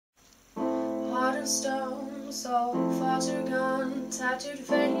and stone, so far to gone. Tattooed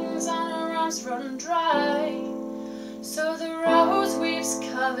veins on her arms run dry, so the rose weaves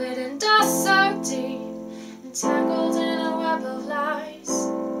covered in dust so deep, entangled in a web of lies.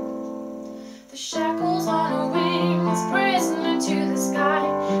 The shackles on her wings, prisoner to the sky,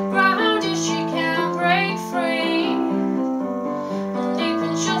 grounded she can't break free. And deep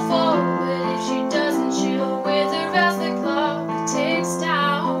and she'll fall, but if she doesn't, she'll wither as the clock ticks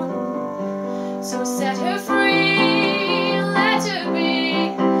down. So set her free, let her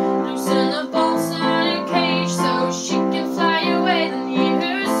be, loosen the bolts on her cage so she can fly away and hear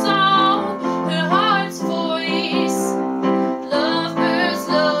her song, her heart's voice. Lovebirds,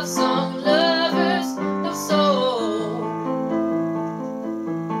 love song, lovers, love soul.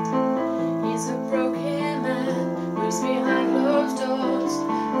 He's a broken man, waits behind closed doors,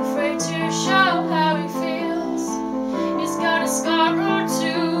 afraid to show how he feels. He's got a scar or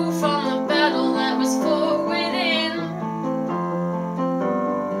two from the battle that was fought within,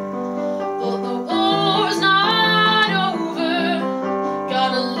 but the war's not over.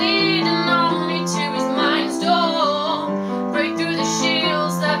 Gotta lead an army to his mind's door, break through the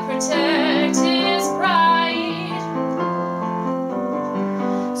shields that protect his pride.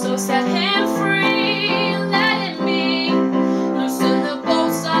 So set him free, let him be, loosen the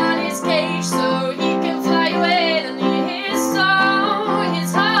bolts on his cage so he can fly away and hear his song,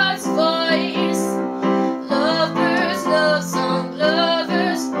 his heart's voice. Lovebirds, love song,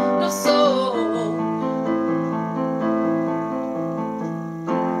 lovers, love soul.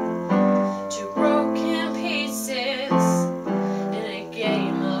 Two broken pieces in a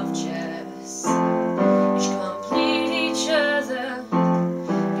game of chess, each complete each other,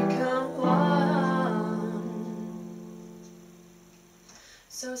 become one.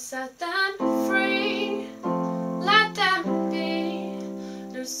 So set them free, let them be,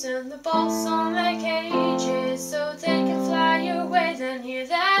 loosen the bolts on their cages so they